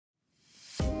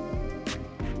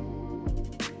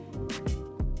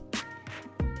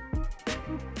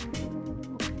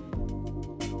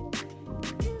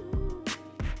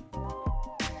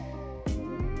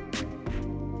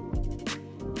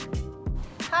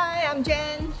I'm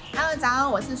Jen. Hello，早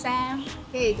上，我是 Sam。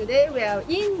 Okay, today we are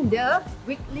in the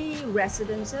Whitley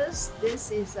Residences.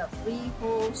 This is a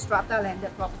Freehold Strata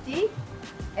landed property,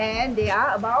 and they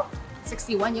are about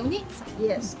 61 units.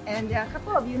 yes, and there are a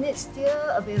couple of units still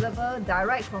available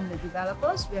direct from the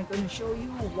developers. We are going to show you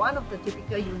one of the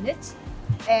typical units.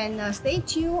 And stay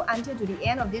tuned until to the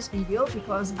end of this video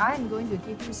because I'm going to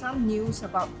give you some news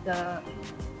about the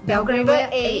Belgravia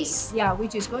Ace,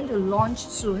 which is going to launch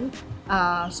soon.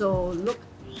 So look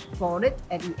for it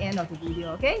at the end of the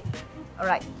video, okay?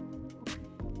 Alright.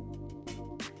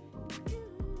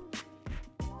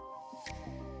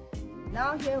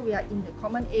 Now here we are in the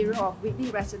common area of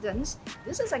Whitley Residence.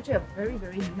 This is actually a very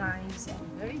nice and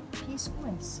very peaceful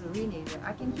and serene area.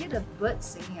 I can hear the birds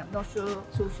singing. I'm not so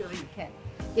sure you can.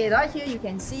 Okay, right here you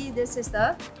can see this is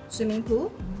the swimming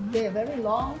pool. Okay, a very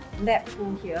long lap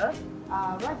pool here.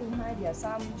 Right behind there are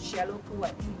some shallow pool,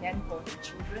 I think meant for the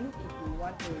children if you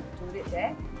want to do it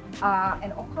there.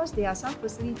 And of course there are some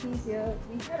facilities here.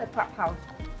 We have a clubhouse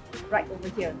right over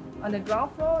here. On the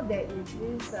ground floor there is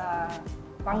this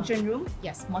function room.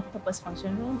 Yes, multi-purpose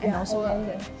function room and Yeah, also and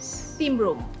a steam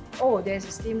room. Oh, there's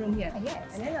a steam room here.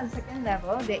 Yes. And then on the second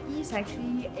level, there is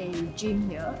actually a gym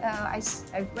here. I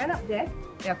went up there.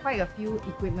 There are quite a few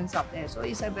equipments up there, so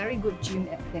it's a very good gym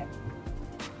at there.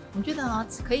 我觉得呢，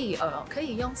可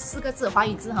以用4个字华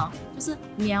语字哈，就是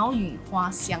鸟语花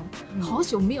香。好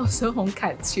久没有这种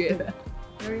感觉了。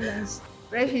Very nice,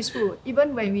 very peaceful.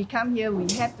 Even when we come here, we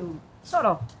have to sort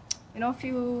of,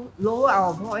 feel lower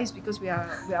our voice because we are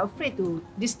afraid to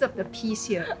disturb the peace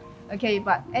here. Okay,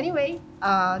 but anyway,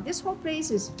 this whole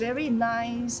place is very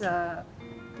nice.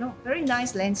 Very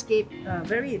nice landscape,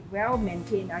 very well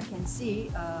maintained. I can see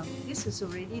this is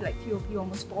already like TOP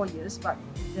almost 4 years, but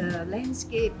the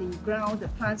landscape, the ground, the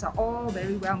plants are all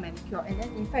very well manicured. And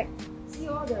then in fact, see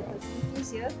all the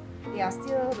facilities here, they are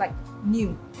still like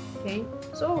new. Okay,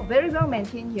 so very well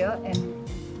maintained here and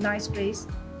nice place.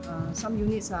 Some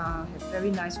units have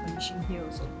very nice furnishing here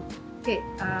also. Okay,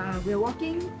 we're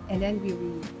walking and then we'll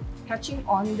be touching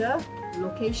on the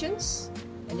locations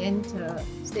and then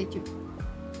stay tuned.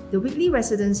 The Whitley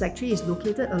Residence actually is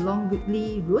located along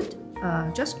Whitley Road,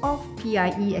 just off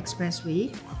PIE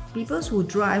Expressway. People who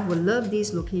drive will love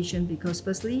this location because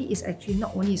firstly, it's actually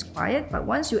not only is quiet, but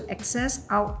once you access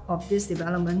out of this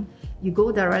development, you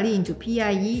go directly into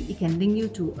PIE, it can link you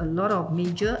to a lot of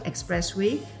major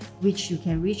expressway, which you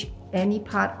can reach any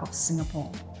part of Singapore.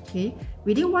 Okay.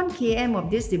 Within 1 km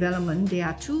of this development, there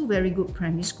are 2 very good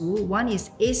primary schools. One is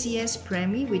ACS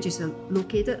Primary, which is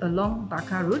located along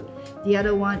Bakar Road. The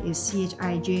other one is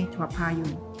CHIJ Toa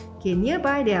Payoh. Okay,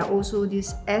 nearby there are also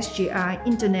this SJI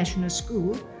International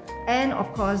School. And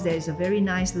of course, there is a very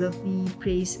nice, lovely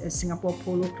place, Singapore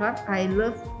Polo Club. I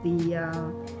love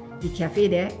the cafe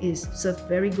there. It serves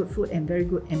very good food and very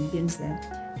good ambience there.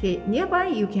 Okay, nearby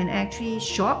you can actually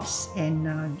shops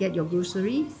and get your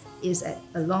grocery. Is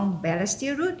along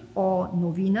Balestier Road or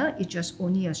Novena. It's just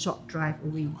only a short drive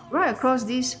away. Right across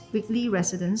this Whitley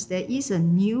Residence, there is a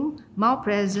new Mount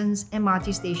Pleasant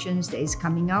MRT station that is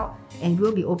coming out and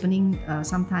will be opening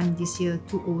sometime this year,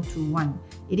 2021.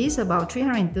 It is about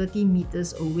 330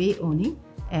 meters away only,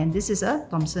 and this is a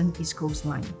Thomson East Coast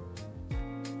line.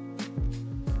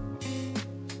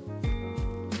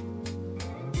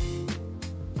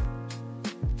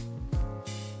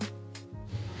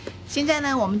 现在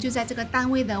呢，我们就在这个单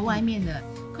位的外面的，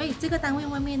这个单位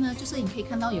外面呢，就是你可以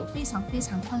看到有非常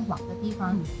宽广的地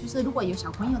方，就是如果有小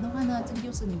朋友的话呢，这个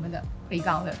就是你们的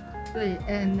playground了。对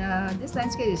and this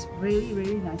landscape is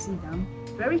really nicely done.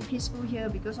 Very peaceful here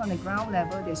because on the ground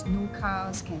level, there's no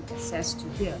cars can access to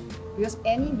here. Because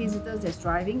any visitors that's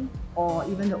driving or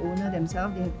even the owner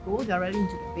themselves, they have to go directly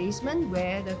into the basement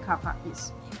where the car park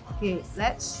is. Okay,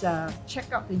 let's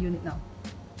check out the unit now.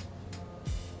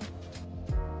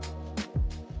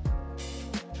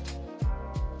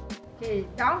 Okay,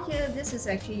 down here, this is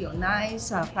actually your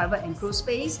nice private enclosed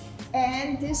space,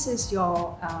 and this is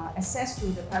your access to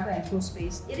the private enclosed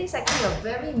space. It is actually a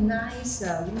very nice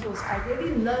windows. I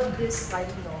really love this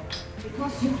sliding door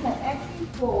because you can actually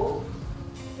pull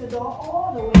the door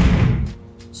all the way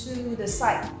to the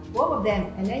side, both of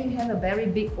them, and then you have a very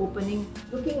big opening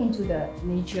looking into the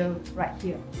nature right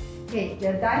here. Okay,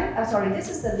 the this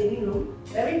is the living room.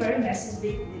 Very massive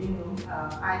big living room.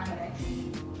 I can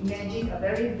actually imagine a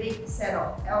very big set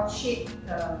of L-shaped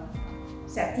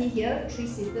settee here,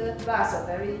 3-seater plus a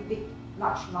very big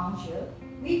large lounge here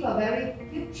with a very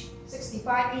huge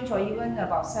 65-inch or even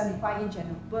about 75-inch and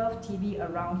above TV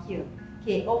around here.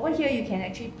 Okay, over here you can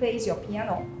actually place your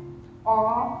piano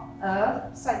or a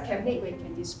side cabinet where you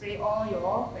can display all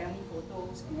your family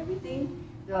photos and everything.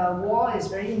 The wall is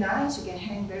very nice. You can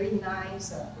hang very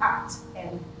nice art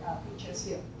and pictures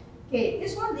here. Okay,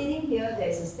 this one leading here,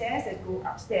 there's a stairs that go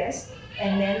upstairs,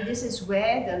 and then this is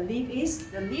where the lift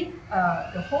is. The lift,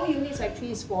 the whole unit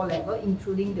actually is 4 levels,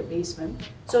 including the basement.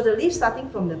 So the lift starting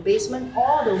from the basement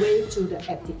all the way to the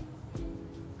attic.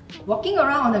 Walking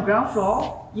around on the ground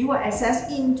floor, you will access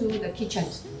into the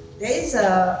kitchens. There is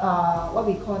a what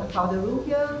we call the powder room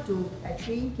here to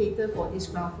actually cater for this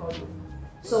ground floor room.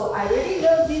 So I really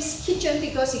love this kitchen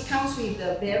because it comes with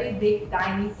a very big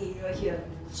dining area here.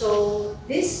 So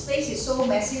this space is so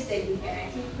massive that you can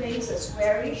actually place a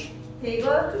squarish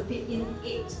table to fit in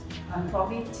 8 and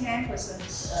probably 10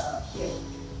 persons here.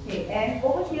 Okay, and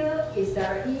over here is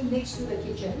directly next to the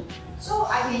kitchen. So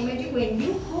I can imagine when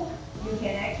you cook, you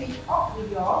can actually talk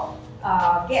with your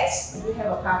guests if you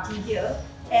have a party here,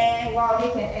 and while they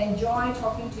can enjoy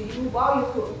talking to you while you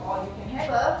cook, or you can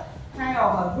have a kind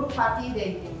of a group party that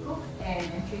you can cook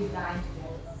and actually dine together.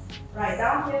 Right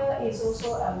down here is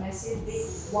also a massive big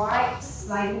white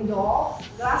sliding door,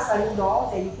 glass sliding door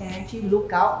that you can actually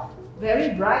look out.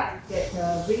 Very bright,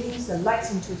 that brings the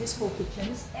lights into this whole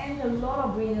kitchen, and a lot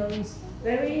of greeneries.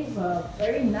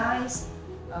 Very nice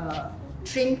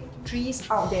trimmed trees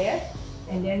out there,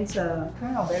 and then it's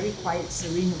kind of very quiet,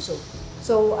 serene also.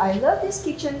 So I love these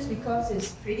kitchens because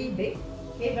it's pretty big.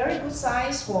 Okay, very good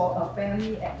size for a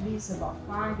family, at least about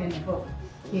 5 and above.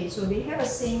 Okay, so they have a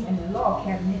sink and a lot of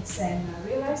cabinets, and I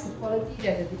realize the quality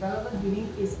that the developer doing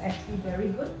is actually very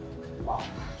good. Wow.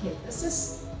 Okay, this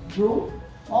is room.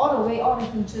 All the way, all the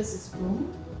hinges is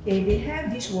room. Okay, they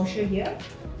have dishwasher here,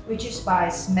 which is by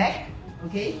Smack.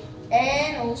 Okay,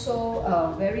 and also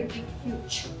a very big,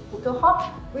 huge cooker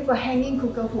hob with a hanging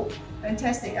cooker hook.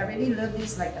 Fantastic! I really love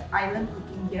this, like an island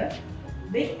cooking here.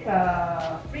 Big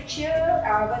fridge here,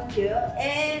 oven here,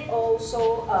 and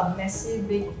also a massive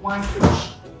big wine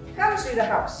fridge. Comes with the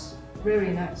house.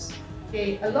 Very nice.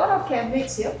 Okay, a lot of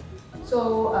cabinets here,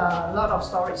 so a lot of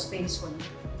storage space for you.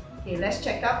 Okay, let's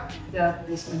check out the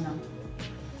basement now.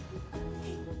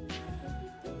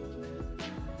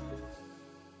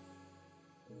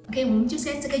 OK， 我们就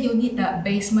在这个 unit 的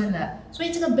basement 了，所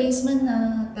以这个 basement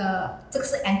呢这个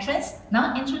是 entrance， 然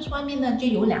后 entrance 外面呢就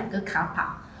有2个 car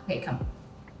park， 可以看。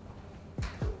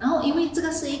然后因为这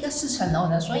个是一个4层楼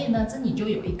的，所以呢这里就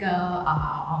有一个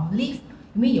lift，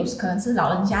 因为有可能是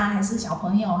老人家还是小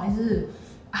朋友还是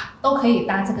都可以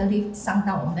搭这个 lift 上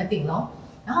到我们的顶楼。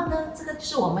然后呢，这个就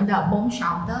是我们的 bomb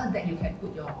shower that you can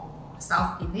put your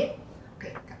stuff in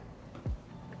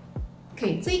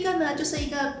it。OK， 这个呢就是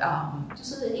一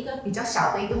个比较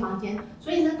小的一个房间，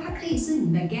所以呢它可以是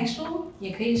你的 guest room，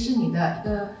 也可以是你的一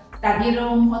个 study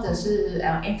room， 或者是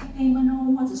entertainment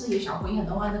room， 或者是有小朋友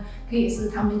的话呢，可以是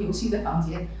他们游戏的房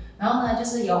间。然后呢就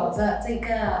是有着这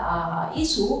个衣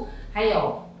橱，还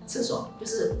有厕所，就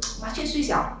是麻雀虽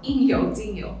小，应有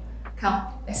尽有。Come,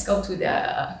 let's go to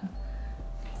the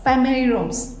family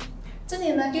rooms。这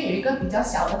里呢就有一个比较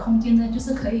小的空间呢，就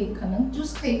是可以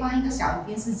放一个小的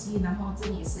电视机，然后这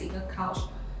里是一个 couch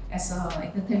as a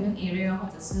entertainment area， 或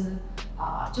者是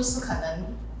就是可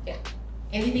能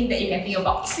anything that you can think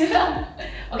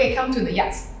about。OK， come to the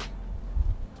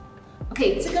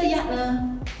yacht。OK， 这个 yacht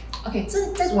呢 ，OK，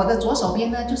 这在我的左手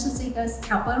边呢就是这个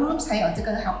helper rooms， 还有这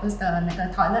个 helpers 的那个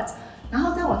toilet。然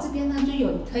后在我这边呢就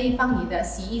有可以放你的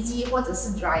洗衣机或者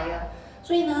是 dryer。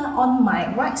所以呢 ，on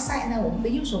my right side 呢，我们的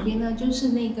右手边呢就是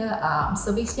那个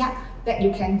service yard that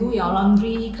you can do your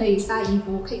laundry， 可以晒衣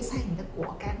服，可以晒你的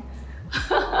果干，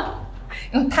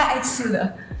因为太爱吃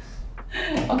了。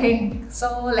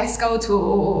OK，so let's go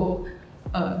to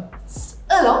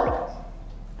 2楼。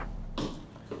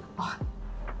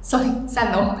sorry，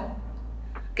 3楼。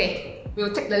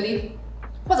OK，we'll take the lift，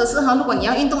 或者是如果你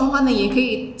要运动的话呢，也可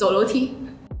以走楼梯。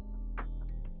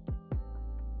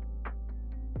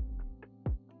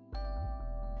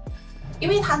因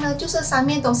为它呢，就是三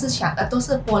面都是墙，都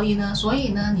是玻璃呢，所以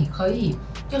呢，你可以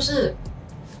就是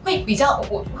会比较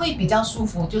舒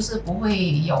服，就是不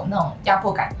会有那种压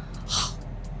迫感。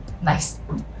Nice。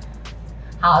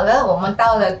好了，我们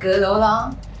到了阁楼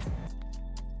了。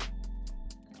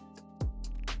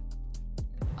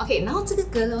OK， 然后这个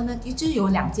阁楼呢，就有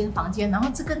2间房间，然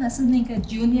后这个呢是那个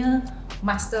Junior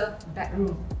Master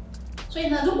Bedroom。所以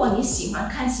呢，如果你喜欢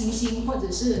看星星，或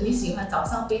者是你喜欢早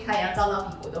上被太阳照到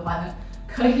屁股的话呢，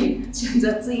可以选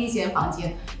择这一间房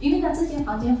间。因为呢，这间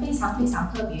房间非常非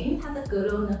常特别，因为它的阁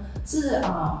楼呢是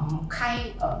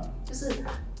就是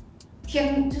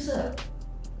天就是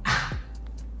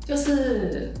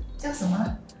叫什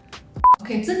么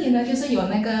 ？OK， 这里呢就是有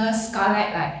那个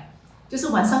skylight 来，就是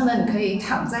晚上呢你可以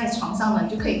躺在床上呢，你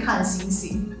就可以看星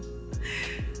星。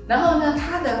然后呢，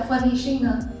它的 furnishing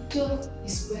呢。就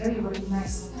is very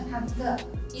nice。看它这个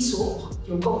衣橱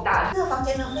有够大，这个房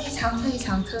间呢非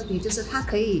常特别，就是它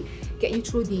可以 get you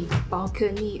through the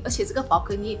balcony， 而且这个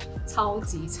balcony 超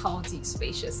级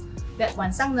spacious。那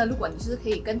晚上呢，如果你就是可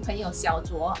以跟朋友小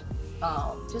酌，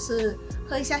就是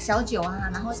喝一下小酒啊，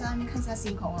然后在外面看一下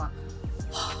星空啊，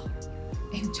哇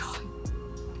 ，enjoy。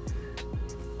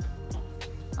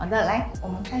好的，来我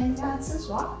们看一下厕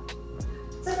所。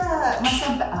这个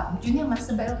Junior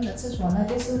Master Bedroom 的厕所呢，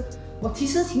就是我其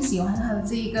实挺喜欢它的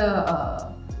这一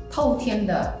个透天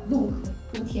的露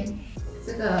天，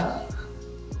这个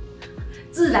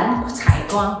自然采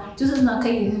光，就是呢可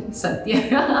以省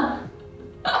电。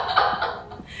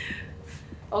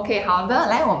OK， 好的，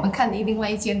来我们看另外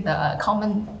一间的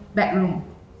Common Bedroom。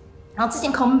然后这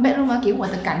间 Common Bedroom 呢，给我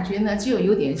的感觉呢，就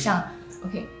有点像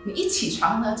OK， 你一起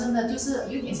床呢，真的就是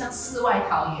有点像世外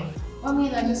桃源。外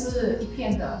面呢就是一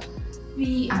片的绿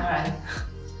意盎然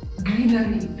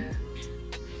greenery，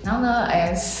 然后呢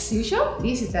as usual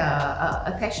this is the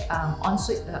attached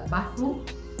ensuite bathroom.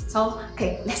 So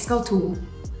okay, let's go to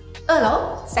 2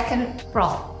楼 second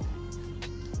floor.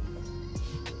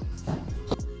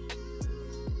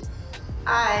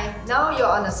 Hi, now you're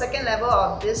on the second level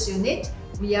of this unit.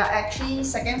 We are actually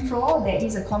second floor. There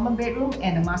is a common bedroom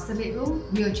and a master bedroom.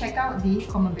 We'll check out the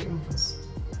common bedroom first.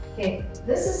 Okay,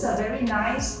 this is a very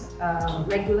nice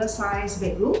regular size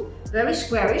bedroom, very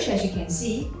squarish as you can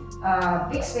see.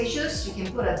 Big spacious, you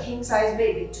can put a king size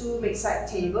bed with 2 bedside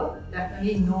table,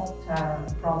 definitely no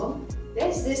problem.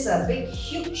 There's this big,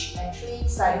 huge actually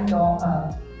sliding door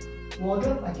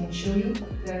wardrobe, I can show you,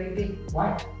 very big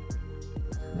white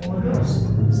wardrobes,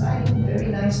 sliding, very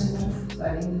nice smooth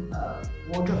sliding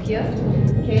wardrobe here.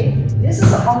 Okay, this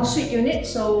is an ensuite unit,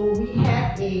 so we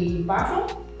have a bathroom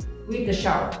with the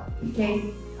shower.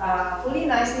 Okay, fully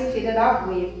nicely fitted up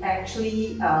with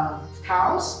actually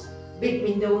tiles, big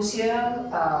windows here,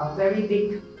 very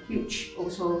big, huge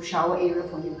also shower area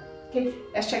for you. Okay,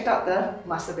 let's check out the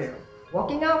master bedroom.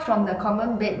 Walking out from the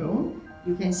common bedroom,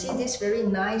 you can see this very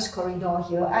nice corridor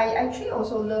here. I actually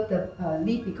also love the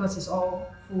lift because it's all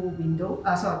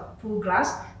full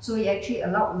glass, so it actually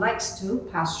allows lights to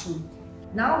pass through.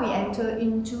 Now we enter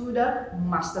into the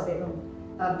master bedroom.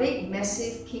 A big,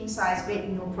 massive king-size bed,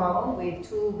 no problem, with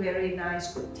 2 very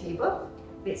nice good table,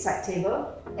 bedside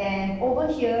table. And over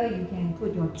here, you can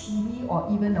put your TV or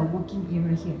even a working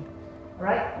area here.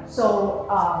 Alright, so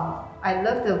I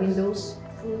love the windows,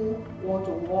 full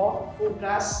wall-to-wall, full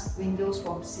glass windows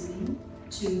from ceiling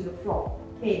to the floor.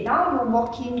 Okay, now you're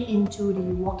walking into the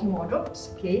walk-in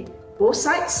wardrobes. Okay, both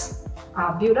sides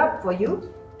are built up for you.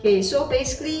 Okay, so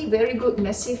basically very good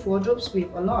massive wardrobes with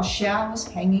a lot of shelves,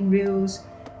 hanging rails,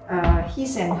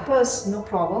 his and hers, no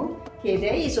problem. Okay,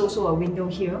 there is also a window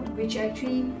here, which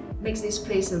actually makes this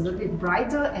place a little bit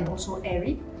brighter and also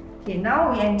airy. Okay,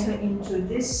 now we enter into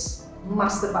this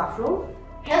master bathroom.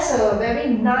 Has a very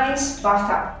nice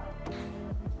bathtub.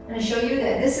 I'm going to show you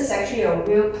that this is actually a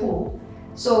real pool.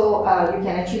 So you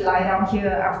can actually lie down here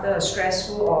after a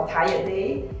stressful or tired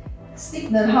day.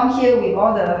 Sleep down here with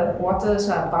all the waters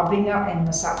bubbling up and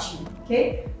massage you.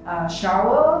 Okay,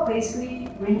 shower, basically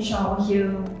rain shower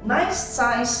here. Nice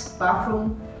size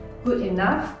bathroom, good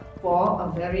enough for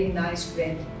a very nice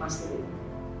grand master bedroom.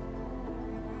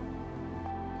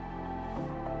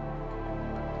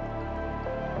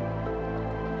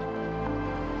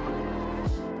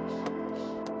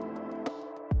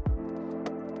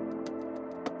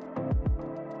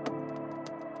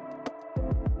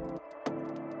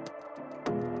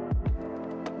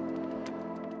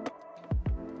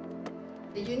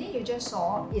 The unit you just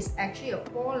saw is actually a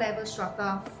 4-level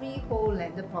strata freehold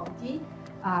landed property,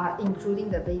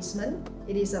 including the basement.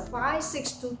 It is a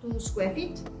 5622 square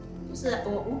feet. 就是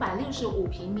565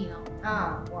平米哦。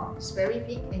Wow, it's very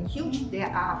big and huge.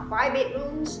 There are 5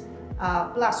 bedrooms,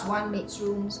 plus 1 maid's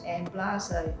rooms and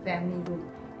plus a family room.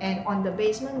 And on the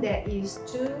basement there is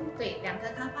 2. 对，2个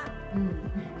car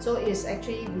park。So it's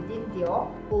actually within your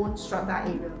own strata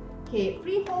area. Okay,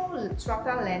 freehold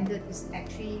strata landed is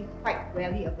actually quite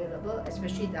rarely available,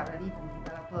 especially directly from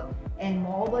developer. And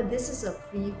moreover, this is a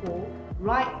freehold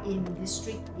right in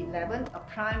District 11, a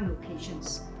prime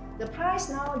locations. The price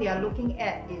now they are looking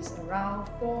at is around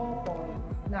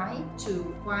 4.9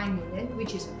 to 5 million,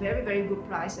 which is a very, very good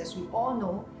price. As we all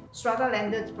know, strata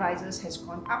landed prices has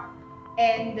gone up.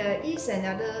 And there is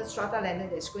another strata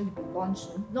landed that's going to be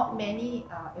launched soon. Not many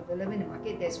available in the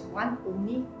market. There's one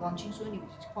only launching soon,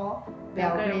 which is called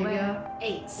Belgravia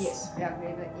Ace. Yes,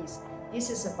 Belgravia Ace. This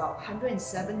is about 107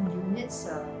 units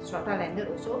strata landed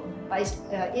also, but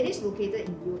it is located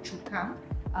in Yio Chu Kang.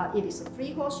 It is a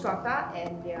freehold strata,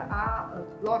 and there are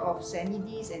a lot of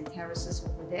semi-Ds and terraces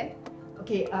over there.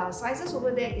 Okay, sizes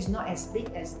over there is not as big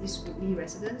as this Whitley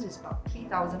residence. It's about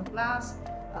 3,000 plus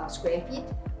square feet.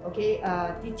 Okay,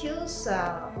 details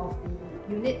of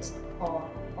the units or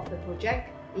of the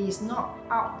project is not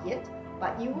out yet,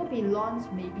 but it will be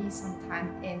launched maybe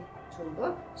sometime in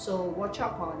October. So watch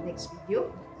out for our next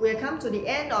video. We have come to the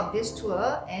end of this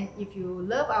tour, and if you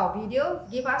love our video,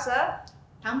 give us a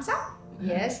thumbs up.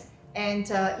 yes. And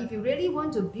if you really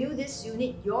want to build this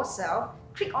unit yourself,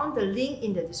 click on the link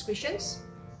in the descriptions.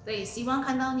 对，希望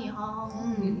看到你哦。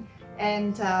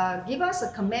And give us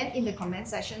a comment in the comment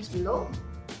sections below.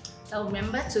 So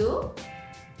remember to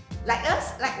like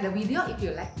us, like the video if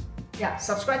you like. Yeah,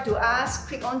 subscribe to us,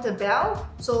 click on the bell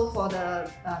so for the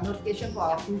notification for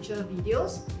our future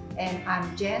videos. And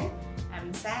I'm Jen.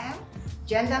 I'm Sam.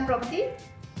 Jen Dan Property.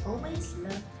 Always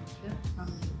love to hear from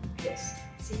you. Yes.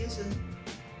 See you soon.